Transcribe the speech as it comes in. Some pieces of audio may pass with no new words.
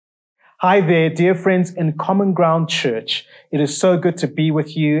Hi there, dear friends in Common Ground Church. It is so good to be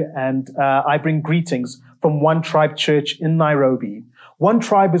with you, and I bring greetings from One Tribe Church in Nairobi. One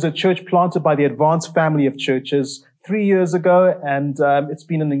Tribe is a church planted by the Advanced family of churches 3 years ago, and it's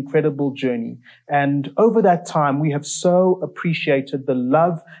been an incredible journey. And over that time, we have so appreciated the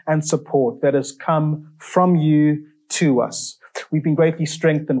love and support that has come from you to us. We've been greatly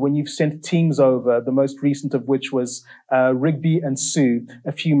strengthened when you've sent teams over, the most recent of which was Rigby and Sue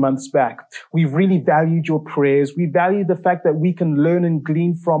a few months back. We've really valued your prayers. We value the fact that we can learn and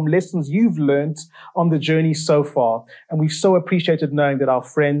glean from lessons you've learned on the journey so far. And we've so appreciated knowing that our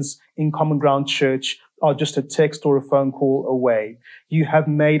friends in Common Ground Church are just a text or a phone call away. You have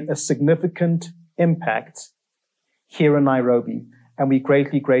made a significant impact here in Nairobi, and we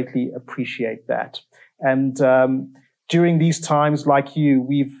greatly, greatly appreciate that. And during these times, like you,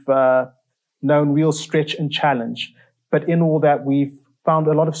 we've known real stretch and challenge. But in all that, we've found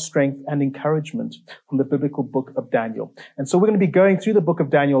a lot of strength and encouragement from the biblical book of Daniel. And so we're going to be going through the book of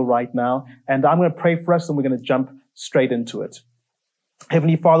Daniel right now. And I'm going to pray for us, and we're going to jump straight into it.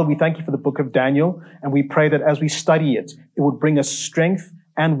 Heavenly Father, we thank you for the book of Daniel. And we pray that as we study it, it would bring us strength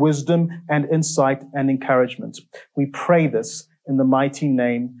and wisdom and insight and encouragement. We pray this in the mighty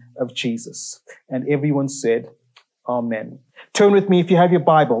name of Jesus. And everyone said, Amen. Turn with me, if you have your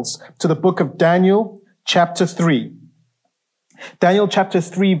Bibles, to the book of Daniel, chapter 3. Daniel chapter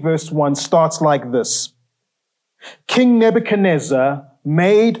 3, verse 1 starts like this. King Nebuchadnezzar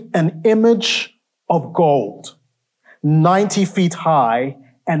made an image of gold, 90 feet high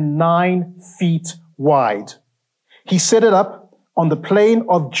and 9 feet wide. He set it up on the plain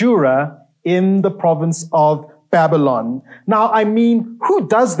of Dura in the province of Babylon. Now, I mean, who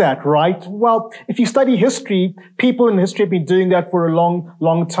does that, right? Well, if you study history, people in history have been doing that for a long,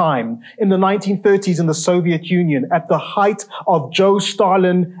 long time. In the 1930s in the Soviet Union, at the height of Joe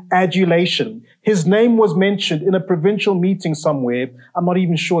Stalin adulation, his name was mentioned in a provincial meeting somewhere. I'm not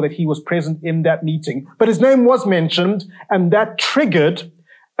even sure that he was present in that meeting, but his name was mentioned, and that triggered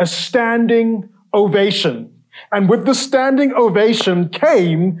a standing ovation. And with the standing ovation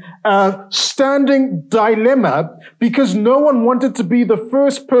came a standing dilemma, because no one wanted to be the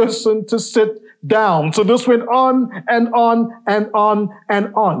first person to sit down. So this went on and on and on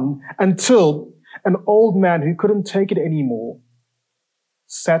and on until an old man who couldn't take it anymore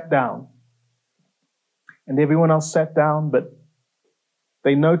sat down. And everyone else sat down, but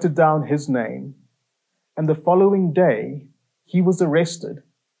they noted down his name. And the following day, he was arrested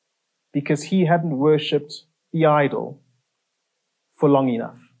because he hadn't worshipped the idol for long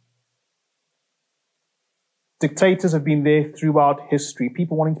enough. Dictators have been there throughout history.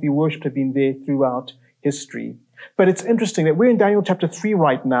 People wanting to be worshipped have been there throughout history. But it's interesting that we're in Daniel chapter 3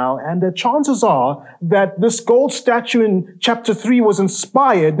 right now, and the chances are that this gold statue in chapter 3 was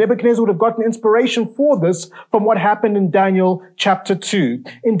inspired. Nebuchadnezzar would have gotten inspiration for this from what happened in Daniel chapter 2.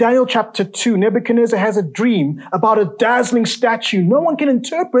 In Daniel chapter 2, Nebuchadnezzar has a dream about a dazzling statue. No one can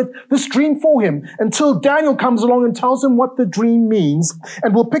interpret this dream for him until Daniel comes along and tells him what the dream means.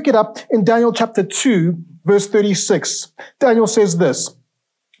 And we'll pick it up in Daniel chapter 2, verse 36. Daniel says this,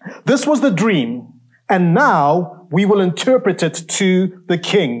 "This was the dream, and now we will interpret it to the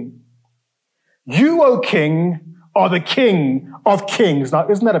king. You, O king, are the king of kings." Now,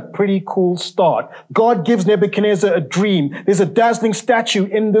 isn't that a pretty cool start? God gives Nebuchadnezzar a dream. There's a dazzling statue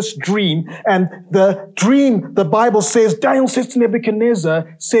in this dream. And the dream, the Bible says, Daniel says to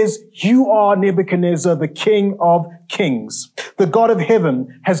Nebuchadnezzar, says, "You are Nebuchadnezzar, the king of kings. The God of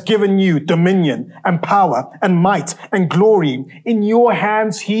heaven has given you dominion and power and might and glory. In your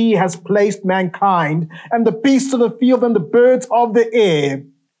hands he has placed mankind and the beasts of the field and the birds of the air.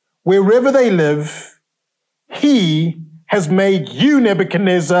 Wherever they live, he has made you,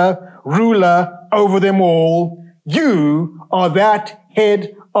 Nebuchadnezzar, ruler over them all. You are that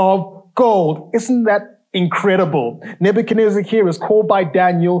head of gold." Isn't that incredible? Nebuchadnezzar here is called by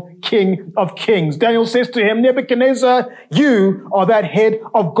Daniel King of Kings. Daniel says to him, "Nebuchadnezzar, you are that head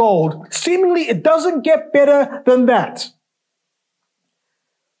of gold." Seemingly, it doesn't get better than that.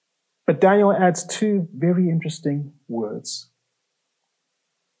 But Daniel adds two very interesting words.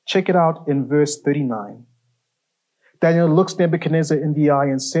 Check it out in verse 39. Daniel looks Nebuchadnezzar in the eye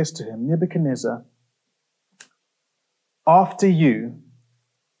and says to him, "Nebuchadnezzar, after you,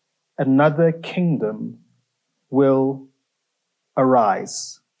 another kingdom will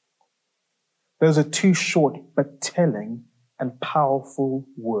arise." Those are two short but telling and powerful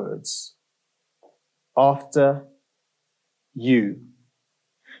words. After you.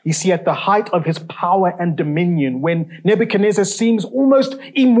 You see, at the height of his power and dominion, when Nebuchadnezzar seems almost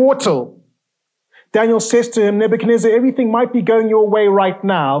immortal, Daniel says to him, Nebuchadnezzar, everything might be going your way right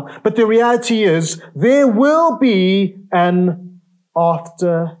now, but the reality is there will be an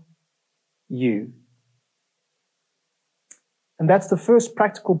after you. And that's the first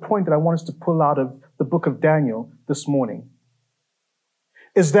practical point that I want us to pull out of the book of Daniel this morning.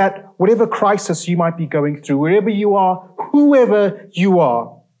 Is that whatever crisis you might be going through, wherever you are, whoever you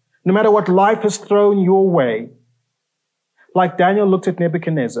are, no matter what life has thrown your way, like Daniel looked at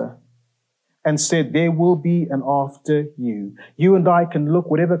Nebuchadnezzar and said, there will be an after you. You and I can look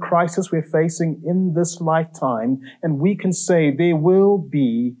whatever crisis we're facing in this lifetime, and we can say there will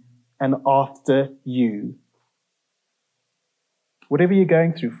be an after you. Whatever you're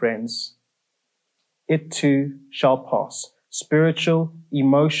going through, friends, it too shall pass. Spiritual,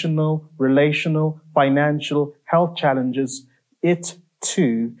 emotional, relational, financial, health challenges, it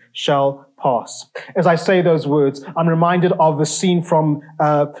too shall pass. As I say those words, I'm reminded of the scene from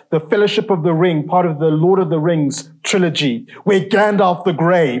the Fellowship of the Ring, part of the Lord of the Rings trilogy, where Gandalf the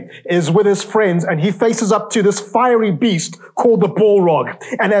Grey is with his friends and he faces up to this fiery beast called the Balrog.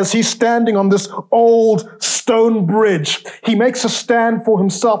 And as he's standing on this old stone bridge, he makes a stand for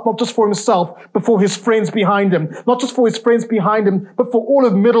himself, not just for himself, but for his friends behind him. Not just for his friends behind him, but for all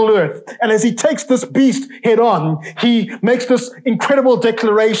of Middle-earth. And as he takes this beast head on, he makes this incredible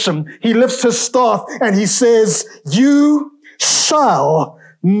declaration. He lifts his staff and he says, you shall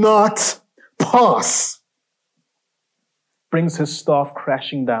not pass. Brings his staff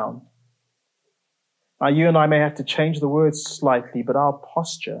crashing down. Now, you and I may have to change the words slightly, but our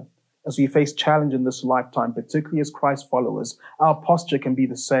posture, as we face challenge in this lifetime, particularly as Christ followers, our posture can be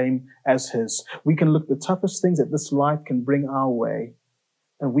the same as his. We can look the toughest things that this life can bring our way,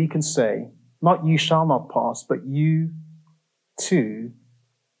 and we can say, not you shall not pass, but you too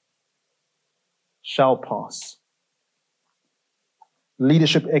shall pass.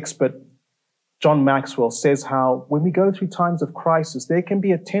 Leadership expert John Maxwell says how when we go through times of crisis, there can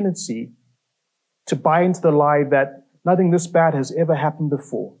be a tendency to buy into the lie that nothing this bad has ever happened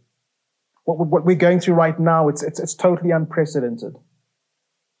before. What we're going through right now, it's totally unprecedented.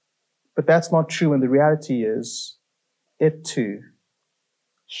 But that's not true, and the reality is, it too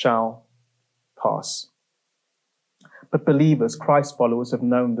shall pass. But believers, Christ followers, have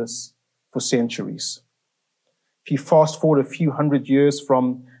known this for centuries. If you fast forward a few hundred years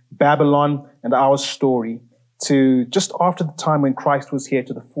from Babylon and our story to just after the time when Christ was here,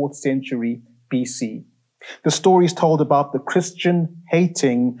 to the 4th century BC. The story is told about the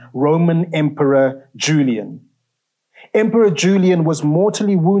Christian-hating Roman Emperor Julian. Emperor Julian was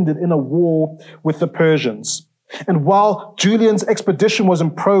mortally wounded in a war with the Persians. And while Julian's expedition was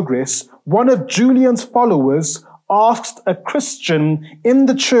in progress, one of Julian's followers asked a Christian in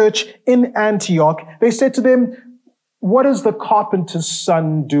the church in Antioch, they said to them, what is the carpenter's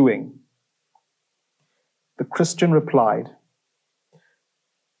son doing? The Christian replied,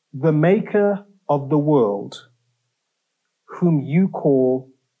 the maker of the world, whom you call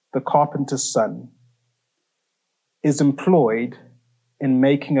the carpenter's son, is employed in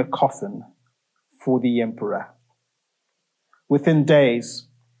making a coffin for the emperor. Within days,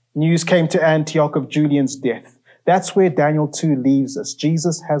 news came to Antioch of Julian's death. That's where Daniel 2 leaves us.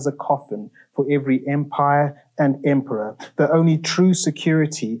 Jesus has a coffin for every empire and emperor. The only true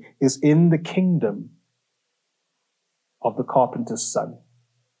security is in the kingdom of the carpenter's son.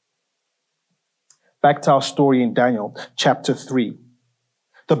 Back to our story in Daniel chapter 3.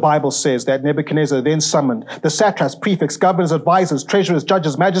 The Bible says that Nebuchadnezzar then summoned the satraps, prefects, governors, advisors, treasurers,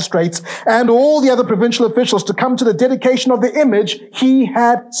 judges, magistrates, and all the other provincial officials to come to the dedication of the image he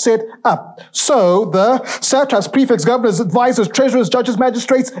had set up. So the satraps, prefects, governors, advisors, treasurers, judges,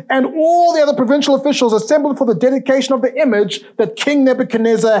 magistrates, and all the other provincial officials assembled for the dedication of the image that King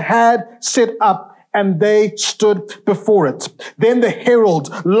Nebuchadnezzar had set up, and they stood before it. Then the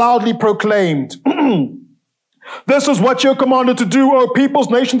herald loudly proclaimed, this is what you're commanded to do, O peoples,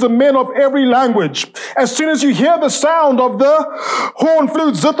 nations, and men of every language. As soon as you hear the sound of the horn,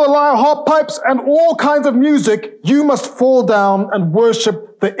 flute, zither, lyre, harp, pipes, and all kinds of music, you must fall down and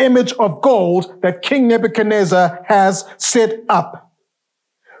worship the image of gold that King Nebuchadnezzar has set up.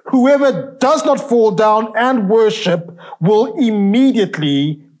 Whoever does not fall down and worship will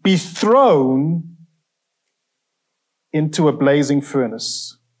immediately be thrown into a blazing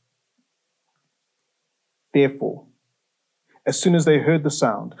furnace. Therefore, as soon as they heard the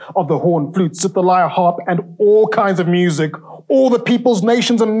sound of the horn, flute, zither, lyre, harp, and all kinds of music, all the peoples,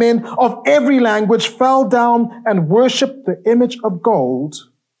 nations, and men of every language fell down and worshipped the image of gold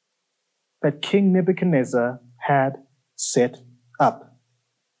that King Nebuchadnezzar had set up.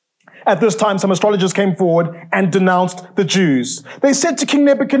 At this time, some astrologers came forward and denounced the Jews. They said to King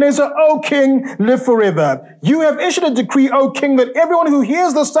Nebuchadnezzar, "O king, live forever. You have issued a decree, O king, that everyone who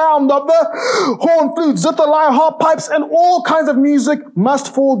hears the sound of the horn, flute, zither, lyre, harp, pipes, and all kinds of music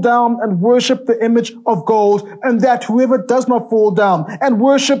must fall down and worship the image of gold, and that whoever does not fall down and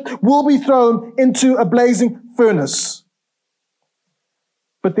worship will be thrown into a blazing furnace.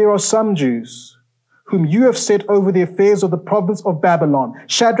 But there are some Jews whom you have set over the affairs of the province of Babylon,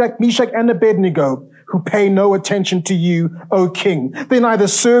 Shadrach, Meshach, and Abednego, who pay no attention to you, O king. They neither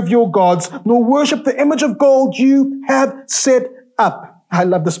serve your gods nor worship the image of gold you have set up." I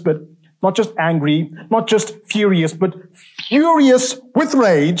love this bit. Not just angry, not just furious, but furious with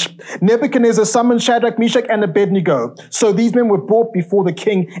rage. Nebuchadnezzar summoned Shadrach, Meshach, and Abednego. So these men were brought before the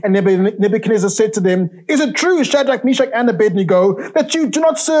king, and Nebuchadnezzar said to them, "Is it true, Shadrach, Meshach, and Abednego, that you do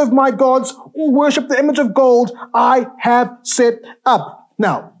not serve my gods or worship the image of gold I have set up?"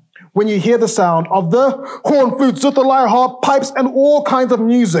 Now, when you hear the sound of the horn, flute, zither, lyre, harp, pipes, and all kinds of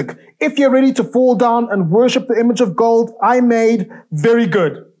music, if you're ready to fall down and worship the image of gold I made, very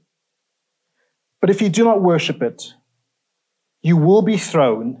good. But if you do not worship it, you will be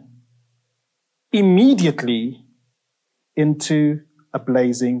thrown immediately into a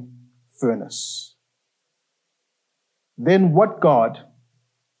blazing furnace. Then what God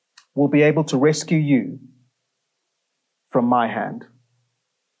will be able to rescue you from my hand?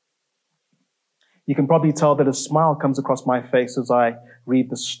 You can probably tell that a smile comes across my face as I read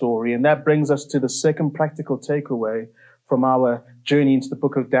the story. And that brings us to the second practical takeaway from our journey into the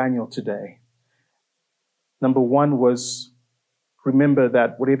book of Daniel today. Number one was, remember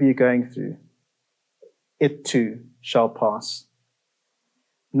that whatever you're going through, it too shall pass.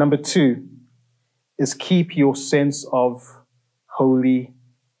 Number two is keep your sense of holy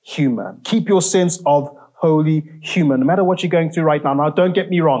humor. Keep your sense of holy humor, no matter what you're going through right now. Now, don't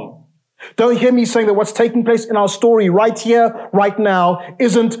get me wrong. Don't hear me saying that what's taking place in our story right here, right now,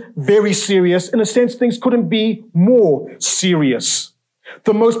 isn't very serious. In a sense, things couldn't be more serious.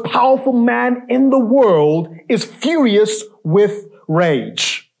 The most powerful man in the world is furious with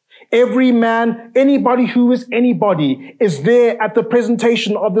rage. Every man, anybody who is anybody, is there at the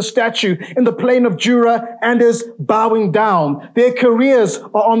presentation of the statue in the plain of Dura and is bowing down. Their careers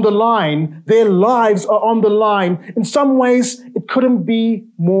are on the line. Their lives are on the line. In some ways, it couldn't be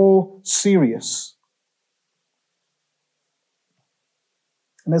more serious.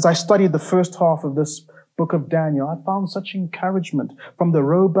 And as I studied the first half of this book of Daniel, I found such encouragement from the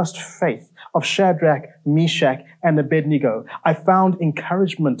robust faith of Shadrach, Meshach, and Abednego. I found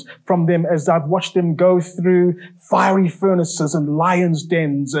encouragement from them as I've watched them go through fiery furnaces and lions'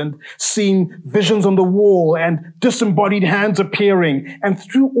 dens and seen visions on the wall and disembodied hands appearing. And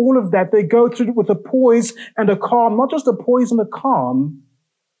through all of that, they go through it with a poise and a calm, not just a poise and a calm,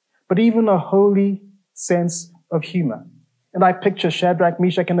 but even a holy sense of humor. And I picture Shadrach,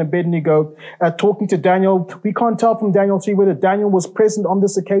 Meshach, and Abednego talking to Daniel. We can't tell from Daniel 3 whether Daniel was present on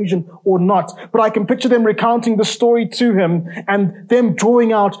this occasion or not, but I can picture them recounting the story to him and them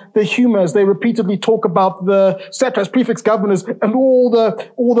drawing out the humor as they repeatedly talk about the satraps, prefects, governors, and all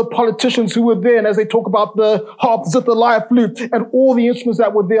the politicians who were there. And as they talk about the harp, zither, lyre, flute, and all the instruments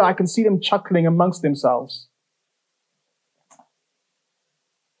that were there, I can see them chuckling amongst themselves.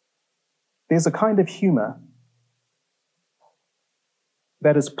 There's a kind of humor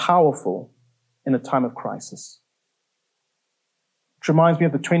that is powerful in a time of crisis. It reminds me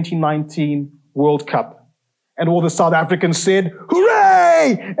of the 2019 World Cup. And all the South Africans said,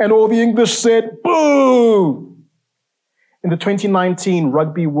 "Hooray!" And all the English said, "Boo!" In the 2019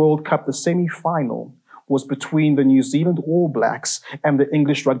 Rugby World Cup, the semi-final was between the New Zealand All Blacks and the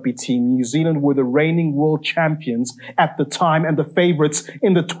English rugby team. New Zealand were the reigning world champions at the time and the favorites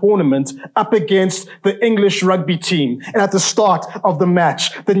in the tournament up against the English rugby team. And at the start of the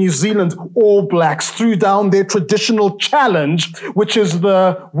match, the New Zealand All Blacks threw down their traditional challenge, which is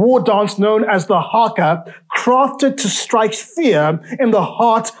the war dance known as the haka, crafted to strike fear in the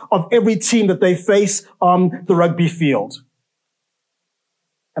heart of every team that they face on the rugby field.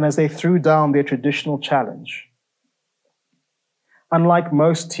 And as they threw down their traditional challenge, unlike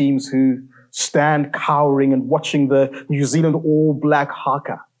most teams who stand cowering and watching the New Zealand All Black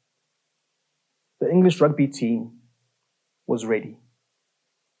haka, the English rugby team was ready.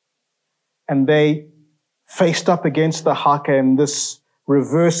 And they faced up against the haka in this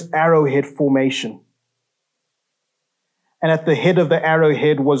reverse arrowhead formation. And at the head of the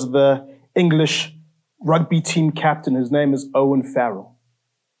arrowhead was the English rugby team captain. His name is Owen Farrell.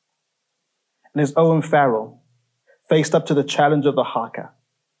 And as Owen Farrell faced up to the challenge of the haka,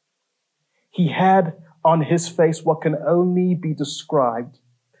 he had on his face what can only be described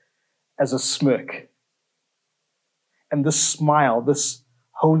as a smirk. And this smile, this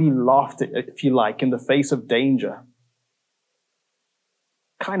holy laughter, if you like, in the face of danger,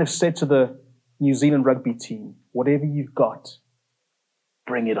 kind of said to the New Zealand rugby team, whatever you've got,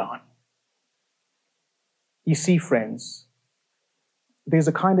 bring it on. You see, friends, there's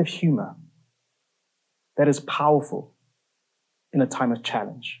a kind of humor that is powerful in a time of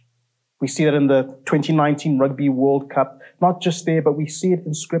challenge. We see that in the 2019 Rugby World Cup, not just there, but we see it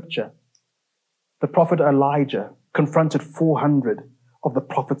in Scripture. The prophet Elijah confronted 400 of the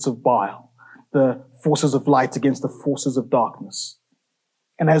prophets of Baal, the forces of light against the forces of darkness.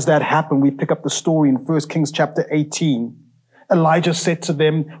 And as that happened, we pick up the story in 1 Kings chapter 18. Elijah said to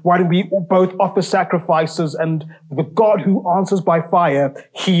them, why don't we both offer sacrifices, and the God who answers by fire,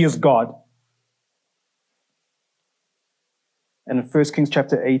 he is God. And in 1 Kings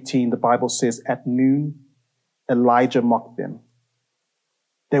chapter 18, the Bible says, at noon, Elijah mocked them.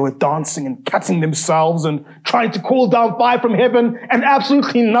 They were dancing and cutting themselves and trying to call down fire from heaven, and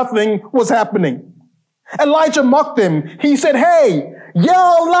absolutely nothing was happening. Elijah mocked them. He said, hey,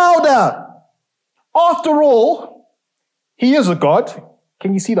 yell louder. After all, he is a God.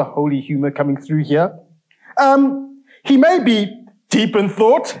 Can you see the holy humor coming through here? He may be deep in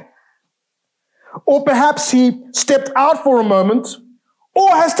thought, or perhaps he stepped out for a moment, or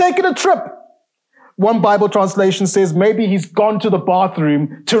has taken a trip. One Bible translation says maybe he's gone to the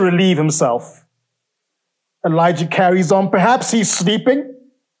bathroom to relieve himself. Elijah carries on. Perhaps he's sleeping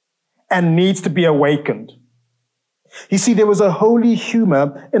and needs to be awakened. You see, there was a holy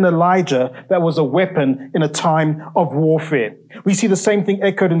humor in Elijah that was a weapon in a time of warfare. We see the same thing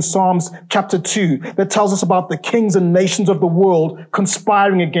echoed in Psalms chapter 2 that tells us about the kings and nations of the world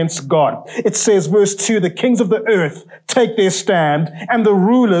conspiring against God. It says, verse 2, the kings of the earth take their stand, and the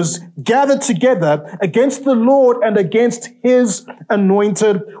rulers gather together against the Lord and against his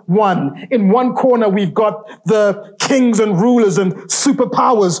anointed one. In one corner, we've got the kings and rulers and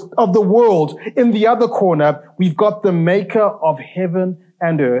superpowers of the world. In the other corner, we've got the maker of heaven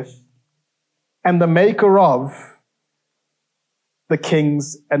and earth and the maker of the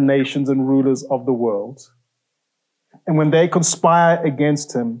kings and nations and rulers of the world. And when they conspire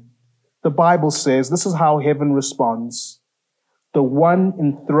against him, the Bible says this is how heaven responds. The one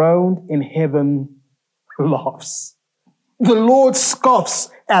enthroned in heaven laughs. The Lord scoffs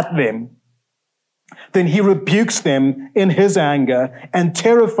at them. Then he rebukes them in his anger and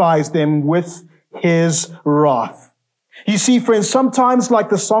terrifies them with his wrath. You see, friends, sometimes, like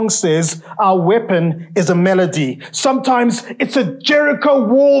the song says, our weapon is a melody. Sometimes it's a Jericho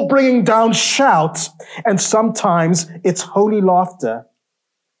wall bringing down shouts. And sometimes it's holy laughter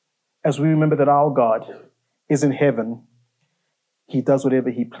as we remember that our God is in heaven. He does whatever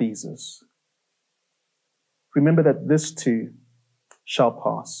he pleases. Remember that this too shall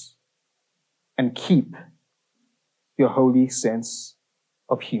pass. And keep your holy sense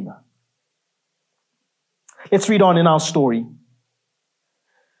of humor. Let's read on in our story.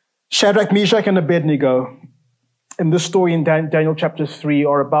 Shadrach, Meshach, and Abednego, in this story in Daniel chapter 3,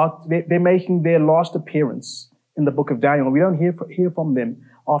 they're making their last appearance in the book of Daniel. We don't hear from them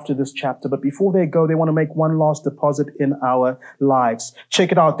after this chapter, but before they go, they want to make one last deposit in our lives.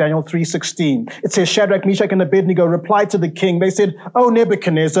 Check it out, Daniel 3:16. It says, Shadrach, Meshach, and Abednego replied to the king. They said, "O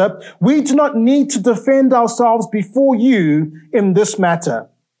Nebuchadnezzar, we do not need to defend ourselves before you in this matter.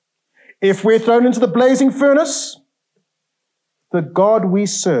 If we're thrown into the blazing furnace, the God we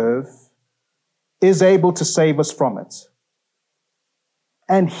serve is able to save us from it.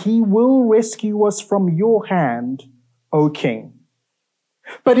 And he will rescue us from your hand, O king.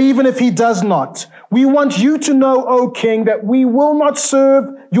 But even if he does not, we want you to know, O king, that we will not serve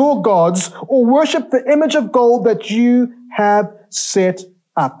your gods or worship the image of gold that you have set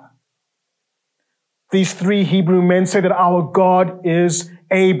up." These three Hebrew men say that our God is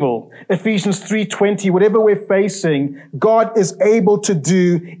able. Ephesians 3:20, whatever we're facing, God is able to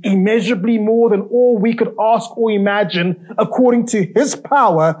do immeasurably more than all we could ask or imagine according to his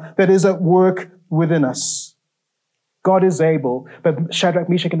power that is at work within us. God is able. But Shadrach,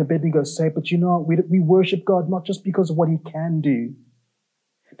 Meshach, and Abednego say, but you know, we worship God not just because of what he can do.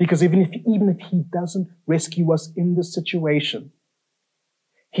 Because even if he doesn't rescue us in this situation,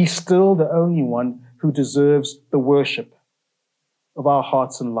 he's still the only one who deserves the worship of our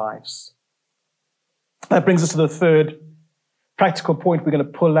hearts and lives. That brings us to the third practical point we're going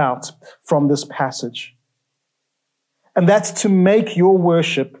to pull out from this passage. And that's to make your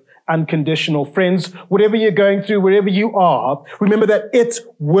worship unconditional. Friends, whatever you're going through, wherever you are, remember that it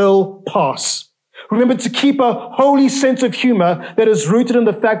will pass. Remember to keep a holy sense of humor that is rooted in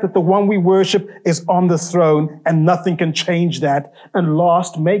the fact that the one we worship is on the throne and nothing can change that. And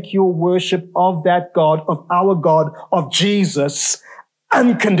last, make your worship of that God, of our God, of Jesus,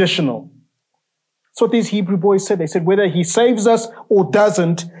 unconditional. That's what these Hebrew boys said. They said whether he saves us or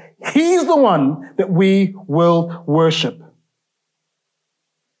doesn't, he's the one that we will worship.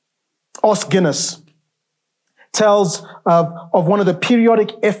 Os Guinness tells of one of the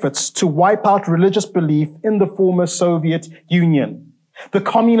periodic efforts to wipe out religious belief in the former Soviet Union. The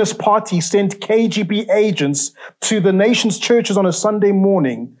Communist Party sent KGB agents to the nation's churches on a Sunday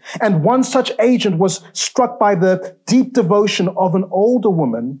morning, and one such agent was struck by the deep devotion of an older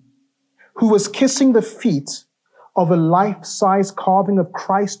woman who was kissing the feet of a life-size carving of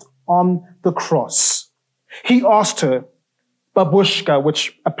Christ on the cross. He asked her, Babushka,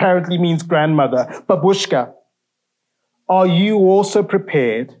 which apparently means grandmother, Babushka, are you also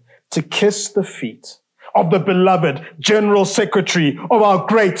prepared to kiss the feet of the beloved General Secretary of our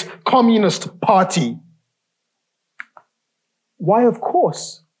great Communist Party? Why, of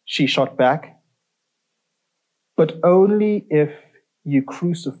course, she shot back, but only if you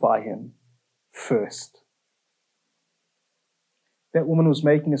crucify him first. That woman was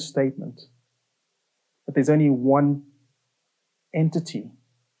making a statement that there's only one entity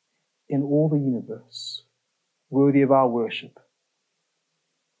in all the universe worthy of our worship.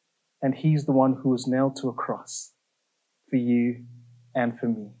 And he's the one who was nailed to a cross for you and for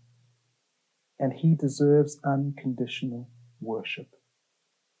me. And he deserves unconditional worship.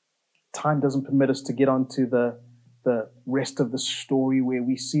 Time doesn't permit us to get onto the rest of the story where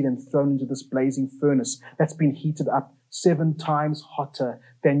we see them thrown into this blazing furnace that's been heated up 7 times hotter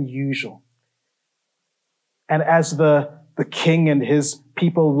than usual. And as the king and his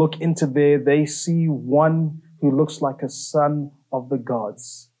people look into there, they see one who looks like a son of the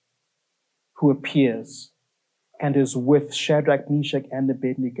gods, who appears and is with Shadrach, Meshach, and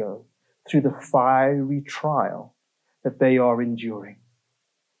Abednego through the fiery trial that they are enduring.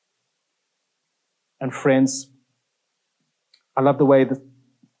 And friends, I love the way that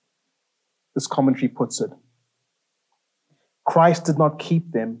this commentary puts it. Christ did not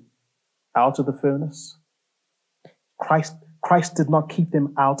keep them out of the furnace. Christ did not keep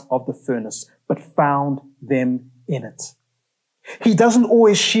them out of the furnace, but found them in it. He doesn't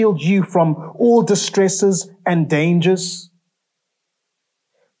always shield you from all distresses and dangers,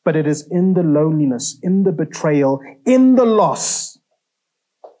 but it is in the loneliness, in the betrayal, in the loss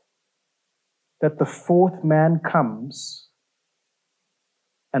that the fourth man comes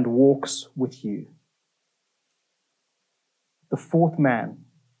and walks with you. The fourth man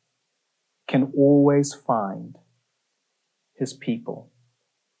can always find his people.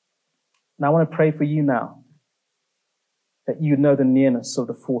 And I want to pray for you now that you know the nearness of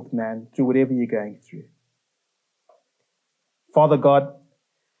the fourth man through whatever you're going through. Father God,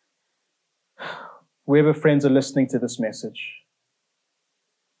 wherever friends are listening to this message,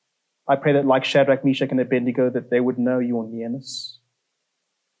 I pray that like Shadrach, Meshach, and Abednego, that they would know your nearness.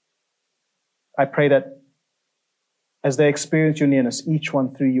 I pray that as they experience your nearness, each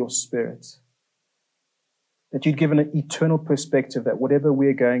one through your Spirit, that you'd given an eternal perspective that whatever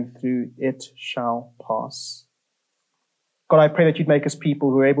we're going through, it shall pass. God, I pray that you'd make us people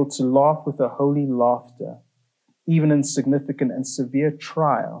who are able to laugh with a holy laughter, even in significant and severe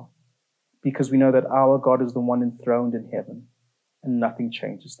trial, because we know that our God is the one enthroned in heaven, and nothing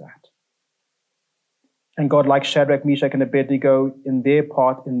changes that. And God, like Shadrach, Meshach, and Abednego in their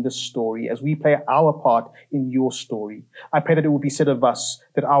part in this story, as we play our part in your story, I pray that it will be said of us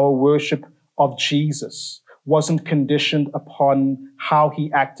that our worship of Jesus wasn't conditioned upon how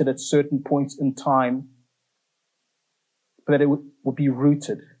he acted at certain points in time, but that it would be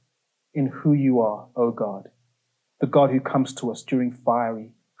rooted in who you are, O God, the God who comes to us during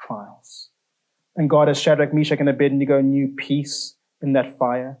fiery trials. And God, as Shadrach, Meshach, and Abednego knew peace in that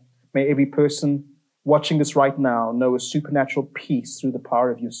fire, may every person watching this right now know a supernatural peace through the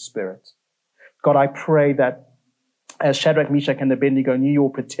power of your Spirit. God, I pray that as Shadrach, Meshach, and Abednego knew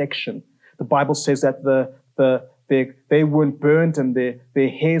your protection, the Bible says that they weren't burned and their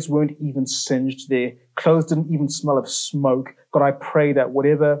hairs weren't even singed. Their clothes didn't even smell of smoke. God, I pray that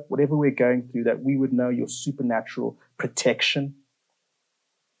whatever we're going through, that we would know your supernatural protection.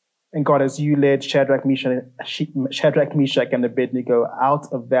 And God, as you led Shadrach, Meshach, and Abednego out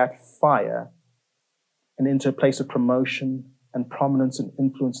of that fire and into a place of promotion and prominence and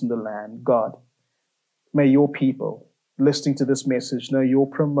influence in the land, God, may your people listening to this message know your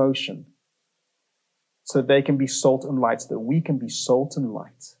promotion so that they can be salt and light, so that we can be salt and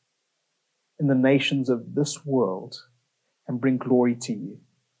light in the nations of this world and bring glory to you.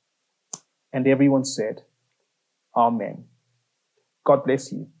 And everyone said, Amen. God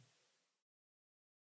bless you.